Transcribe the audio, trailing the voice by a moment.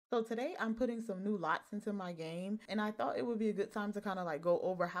So today I'm putting some new lots into my game, and I thought it would be a good time to kind of like go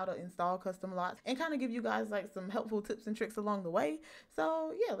over how to install custom lots and kind of give you guys like some helpful tips and tricks along the way.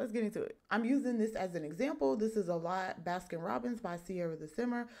 So yeah, let's get into it. I'm using this as an example. This is a lot Baskin Robbins by Sierra the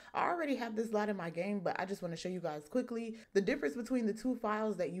Simmer. I already have this lot in my game, but I just want to show you guys quickly the difference between the two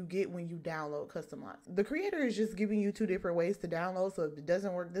files that you get when you download custom lots. The creator is just giving you two different ways to download. So if it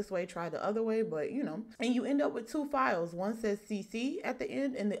doesn't work this way, try the other way, but you know, and you end up with two files. One says CC at the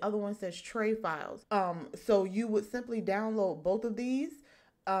end and the other one says tray files. So you would simply download both of these.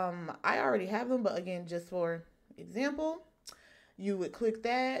 I already have them, but again, just for example, you would click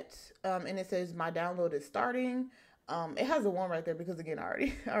that, and it says my download is starting. It has a 1 right there because again,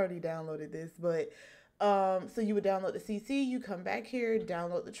 I already downloaded this, but so you would download the CC, you come back here,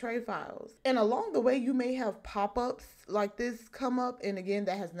 download the tray files. And along the way, you may have pop-ups like this come up. And again,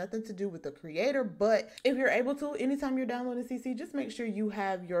 that has nothing to do with the creator, but if you're able to, anytime you're downloading CC, just make sure you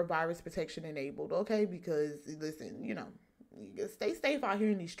have your virus protection enabled, okay? Because listen, you know, stay safe out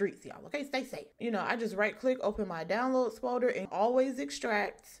here in these streets, y'all, okay? Stay safe. You know, I just right click, open my downloads folder, and always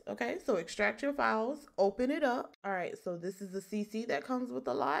extract, okay? So extract your files, open it up. All right, so this is the CC that comes with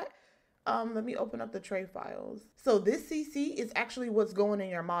a lot. Let me open up the tray files. So this CC is actually what's going in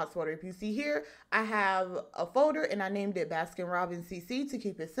your mods folder. If you see here, I have a folder and I named it Baskin Robbins CC to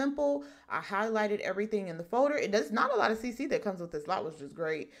keep it simple. I highlighted everything in the folder. It does not a lot of CC that comes with this lot, which is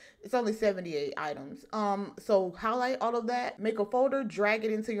great. It's only 78 items. So highlight all of that, make a folder, drag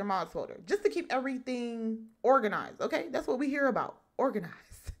it into your mods folder, just to keep everything organized. Okay, that's what we hear about, organized.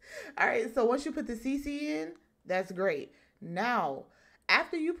 All right, so once you put the CC in, that's great. Now,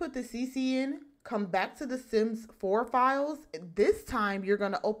 after you put the CC in, come back to the Sims 4 files. This time you're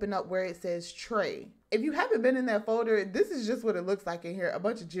going to open up where it says tray. If you haven't been in that folder, this is just what it looks like in here. A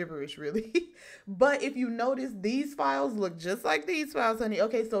bunch of gibberish, really. But if you notice, these files look just like these files, honey.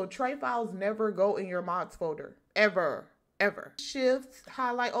 Okay, so tray files never go in your mods folder. Ever. Shift,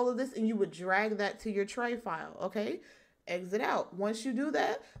 highlight all of this, and you would drag that to your tray file, okay? Exit out. Once you do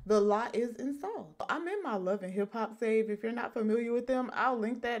that, the lot is installed. I'm in my Love and Hip Hop save. If you're not familiar with them, I'll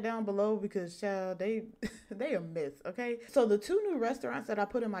link that down below because child, they a mess, okay? So the two new restaurants that I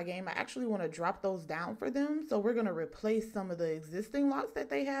put in my game, I actually want to drop those down for them. So we're going to replace some of the existing lots that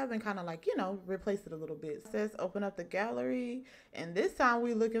they have and kind of like, you know, replace it a little bit. It says open up the gallery, and this time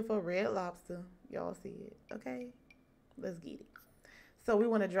we're looking for Red Lobster. Y'all see it, okay? Let's get it. So we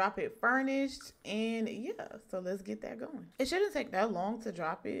want to drop it furnished, and yeah, so let's get that going. It shouldn't take that long to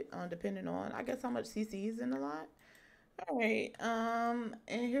drop it, depending on, I guess, how much CC is in the lot. All right, and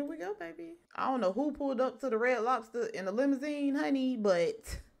here we go, baby. I don't know who pulled up to the Red Lobster in the limousine, honey,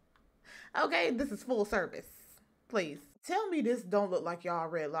 but okay, this is full service. Please tell me this don't look like y'all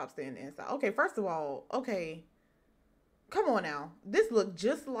Red Lobster in the inside. Okay, first of all, okay, come on now. This look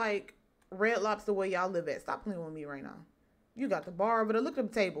just like Red Lobster where y'all live at. Stop playing with me right now. You got the bar over there. Look at them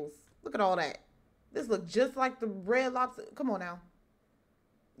tables. Look at all that. This look just like the Red Lobster. Come on now.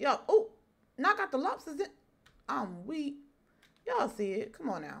 Yo, oh, now I got the lobsters in. I'm weak. Y'all see it. Come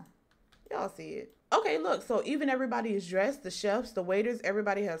on now. Y'all see it. Okay, look. So even everybody is dressed. The chefs, the waiters,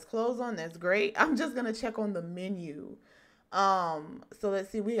 everybody has clothes on. That's great. I'm just going to check on the menu. So let's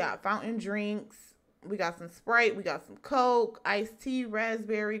see. We got fountain drinks. We got some Sprite. We got some Coke, iced tea,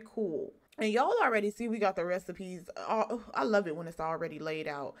 raspberry, cool. And y'all already see we got the recipes. I love it when it's already laid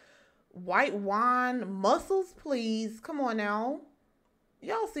out. White wine, mussels, please. Come on now.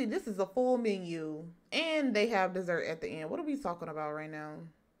 Y'all see this is a full menu. And they have dessert at the end. What are we talking about right now?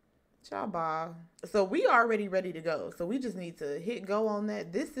 Ciao, bye. So we are already ready to go. So we just need to hit go on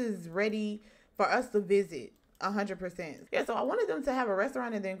that. This is ready for us to visit 100%. Yeah, so I wanted them to have a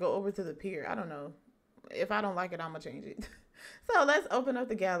restaurant and then go over to the pier. I don't know. If I don't like it, I'm going to change it. So let's open up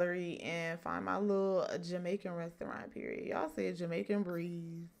the gallery and find my little Jamaican restaurant period. Y'all see a Jamaican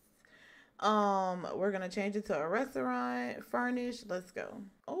breeze. We're going to change it to a restaurant, furnished. Let's go.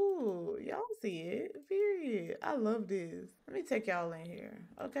 Oh, y'all see it. Period. I love this. Let me take y'all in here.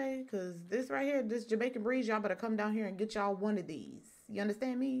 Okay. Cause this right here, this Jamaican breeze, y'all better come down here and get y'all one of these. You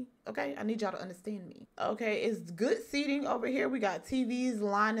understand me? Okay. I need y'all to understand me. Okay. It's good seating over here. We got TVs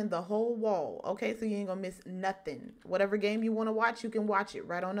lining the whole wall. Okay. So you ain't gonna miss nothing. Whatever game you want to watch, you can watch it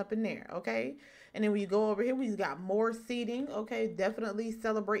right on up in there. Okay. And then when you go over here, we got more seating. Okay. Definitely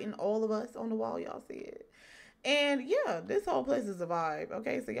celebrating all of us on the wall. Y'all see it. And yeah, this whole place is a vibe.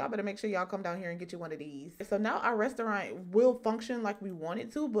 Okay, so y'all better make sure y'all come down here and get you one of these. So now our restaurant will function like we want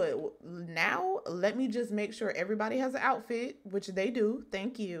it to, but now let me just make sure everybody has an outfit, which they do.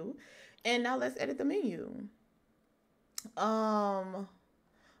 Thank you. And now let's edit the menu.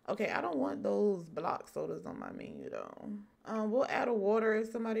 Okay, I don't want those block sodas on my menu though. We'll add a water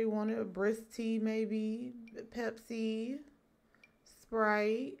if somebody wanted, a brisk tea maybe, Pepsi,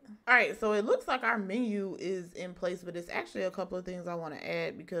 Sprite. All right, so it looks like our menu is in place, but it's actually a couple of things I want to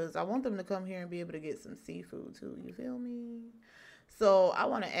add because I want them to come here and be able to get some seafood too. You feel me? So I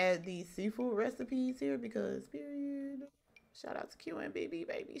want to add these seafood recipes here because period. Shout out to QNBB,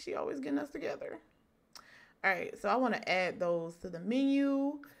 baby. She always getting us together. All right, so I want to add those to the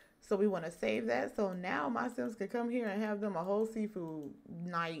menu. So we want to save that. So now my Sims can come here and have them a whole seafood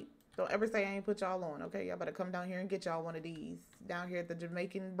night. Don't ever say I ain't put y'all on, okay? Y'all better come down here and get y'all one of these. Down here at the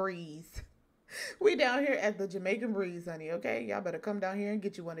Jamaican Breeze. We down here at the Jamaican Breeze, honey, okay? Y'all better come down here and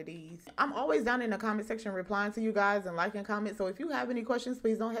get you one of these. I'm always down in the comment section replying to you guys and liking comments. So if you have any questions,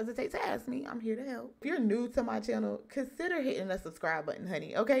 please don't hesitate to ask me. I'm here to help. If you're new to my channel, consider hitting the subscribe button,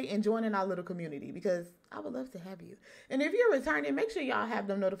 honey, okay? And joining our little community because I would love to have you. And if you're returning, make sure y'all have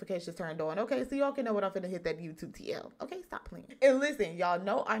them notifications turned on, okay? So y'all can know when I'm finna hit that YouTube TL. Okay, stop playing. And listen, y'all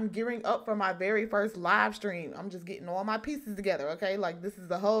know I'm gearing up for my very first live stream. I'm just getting all my pieces together, okay? Like, this is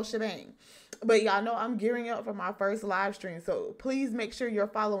the whole shebang. But y'all know I'm gearing up for my first live stream. So please make sure you're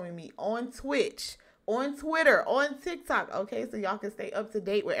following me on Twitch, on Twitter, on TikTok, okay? So y'all can stay up to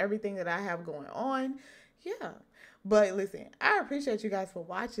date with everything that I have going on. Yeah. But listen, I appreciate you guys for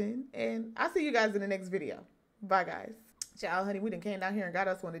watching, and I'll see you guys in the next video. Bye, guys. Ciao, honey. We done came down here and got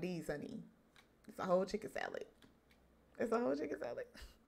us one of these, honey. It's a whole chicken salad. It's a whole chicken salad.